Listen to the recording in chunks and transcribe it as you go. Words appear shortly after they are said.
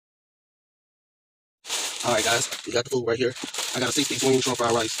Alright guys, we got the food right here. I got a 6-piece wing, shrimp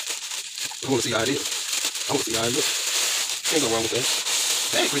fried rice. I want to see how it is. I want to see how it looks. Ain't no wrong with that.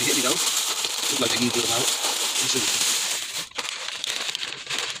 That ain't pretty heavy though. Looks like they eat good amount. Let's see.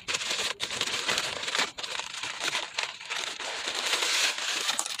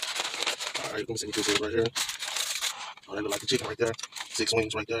 Alright, let me see what this is right here. Oh, that look like the chicken right there. 6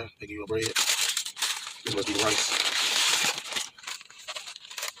 wings right there. They give you a bread. This must be the rice.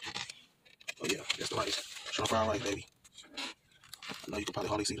 Oh yeah, that's the rice. Shrimp fried rice, baby. I know you can probably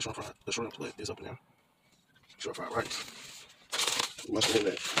hardly see the shrimp, but it's up in there. Shrimp fried rice. My spoon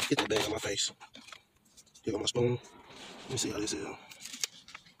that hit that bag on my face. Here go my spoon. Let me see how this is.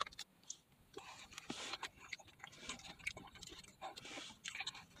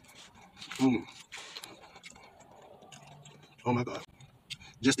 Oh my god.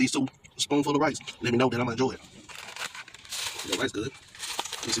 Just these 2 spoonfuls of rice. Let me know that I'm gonna enjoy it. The rice good.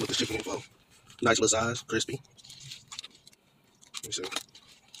 Let me see what this chicken is for. Nice little size, crispy. Let me see.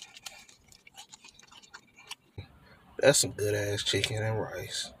 That's some good ass chicken and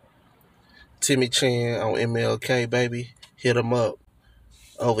rice. Timmy Chan on MLK, baby. Hit him up.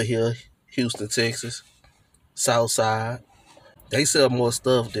 Over here, Houston, Texas. Southside. They sell more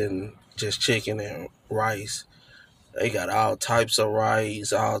stuff than just chicken and rice. They got all types of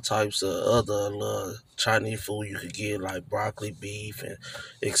rice, all types of other little Chinese food you could get, like broccoli, beef, and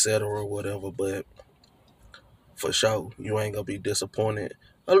etc. Whatever. But for sure, you ain't gonna be disappointed.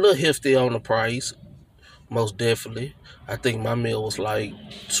 A little hefty on the price, most definitely. I think my meal was like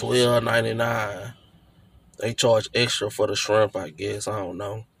 $12.99. They charge extra for the shrimp, I guess. I don't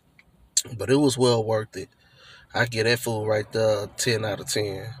know, but it was well worth it. I get that food right there, 10 out of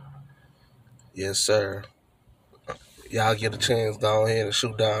 10. Yes, sir. Y'all get a chance, go ahead and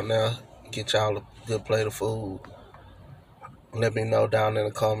shoot down there. Get y'all a good plate of food. Let me know down in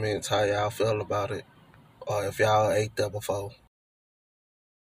the comments how y'all feel about it, or if y'all ate there before.